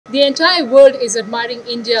The entire world is admiring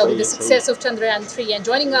India with the success of Chandrayaan-3, and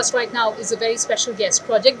joining us right now is a very special guest,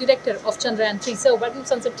 Project Director of Chandrayaan-3. So, welcome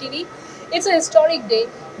to Sansad TV. It's a historic day.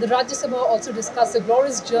 The Rajya Sabha also discussed the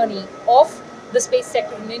glorious journey of the space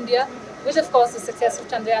sector in India, with of course the success of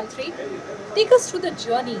Chandrayaan-3. Take us through the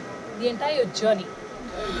journey, the entire journey.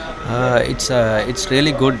 It's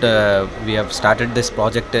really good. We have started this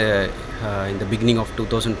project in the beginning of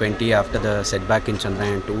 2020 after the setback in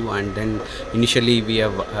Chandrayaan-2, and then initially we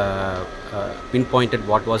have pinpointed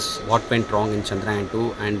what went wrong in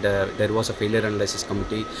Chandrayaan-2, and there was a failure analysis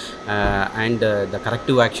committee, and the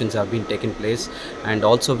corrective actions have been taken place, and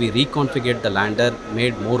also we reconfigured the lander,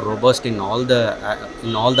 made more robust in all the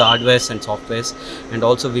hardwares and softwares, and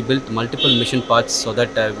also we built multiple mission parts so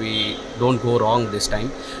that we don't go wrong this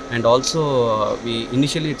time. And also we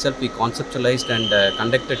initially itself we conceptualized and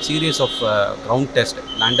conducted series of ground test,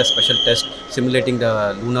 lander special test simulating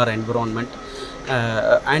the lunar environment,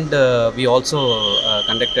 and we also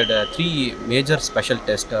conducted three major special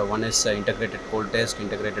tests. One is integrated cold test,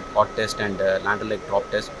 integrated hot test, and lander leg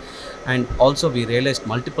drop test. And also we realized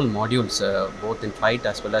multiple modules both in flight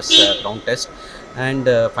as well as ground test, and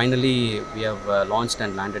finally we have launched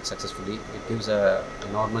and landed successfully. It gives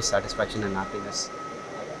enormous satisfaction and happiness.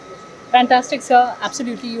 Fantastic, sir.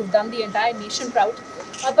 Absolutely, you've done the entire nation proud.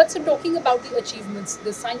 But sir, talking about the achievements,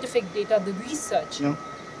 the scientific data, the research,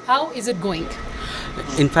 how is it going?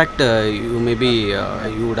 In fact,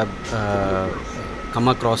 you would have come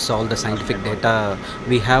across all the scientific data.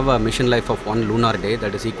 We have a mission life of 1 lunar day,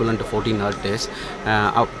 that is equivalent to 14 Earth days.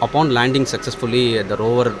 Upon landing successfully, the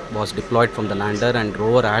rover was deployed from the lander, and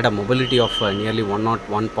rover had a mobility of nearly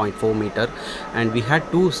 101.4 meter, and we had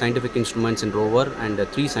 2 scientific instruments in rover and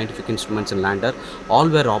 3 scientific instruments in lander. All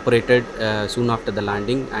were operated soon after the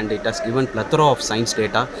landing, and it has given plethora of science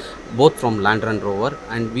data both from lander and rover,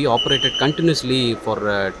 and we operated continuously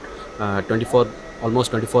for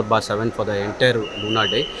almost 24/7 for the entire lunar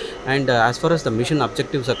day. And as far as the mission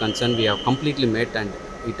objectives are concerned, we have completely met, and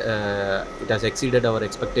it has exceeded our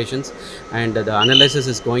expectations, and the analysis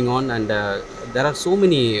is going on, and there are so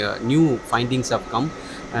many new findings have come,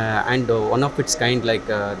 and one of its kind, like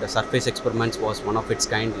the surface experiments was one of its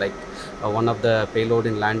kind, like one of the payload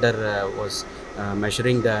in lander was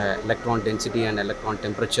measuring the electron density and electron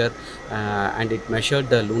temperature, and it measured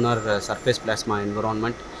the lunar surface plasma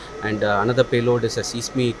environment. And another payload is a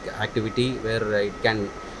seismic activity, where it can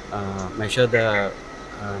measure the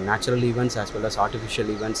natural events as well as artificial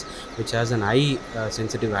events, which has an high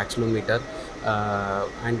sensitive accelerometer,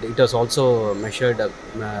 and it has also measured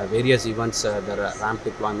various events, the ramp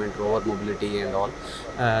deployment, rover mobility and all.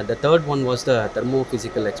 The third one was the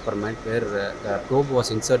thermophysical experiment, where the probe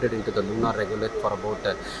was inserted into the lunar regolith for about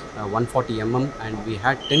 140 mm, and we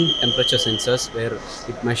had 10 temperature sensors, where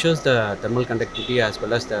it measures the thermal conductivity as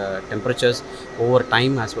well as the temperatures over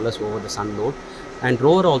time as well as over the sun load. And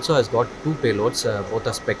rover also has got 2 payloads, both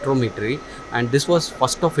are spectrometry, and this was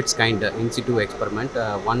first of its kind in situ experiment.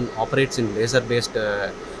 One operates in laser based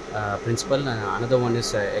principle, and another one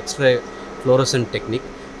is X-ray fluorescent technique,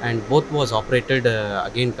 and both was operated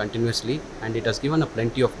again continuously, and it has given a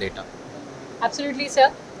plenty of data. Absolutely,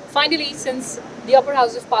 sir. Finally, since the upper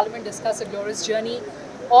house of Parliament discussed a glorious journey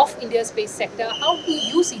of India's space sector, how do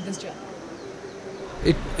you see this journey?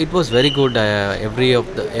 It was very good.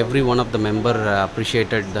 Every one of the member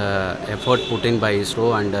appreciated the effort put in by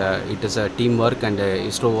ISRO, and it is a teamwork, and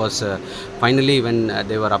ISRO was finally, when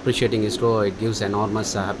they were appreciating ISRO, it gives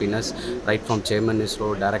enormous happiness, right from Chairman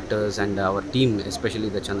ISRO, directors, and our team, especially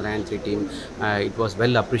the Chandrayaan-3 team. It was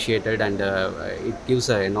well appreciated, and it gives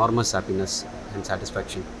enormous happiness and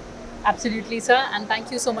satisfaction. Absolutely, sir, and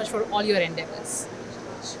thank you so much for all your endeavors.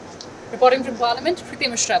 Reporting from Parliament, Kriti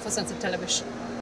for Sansad Television.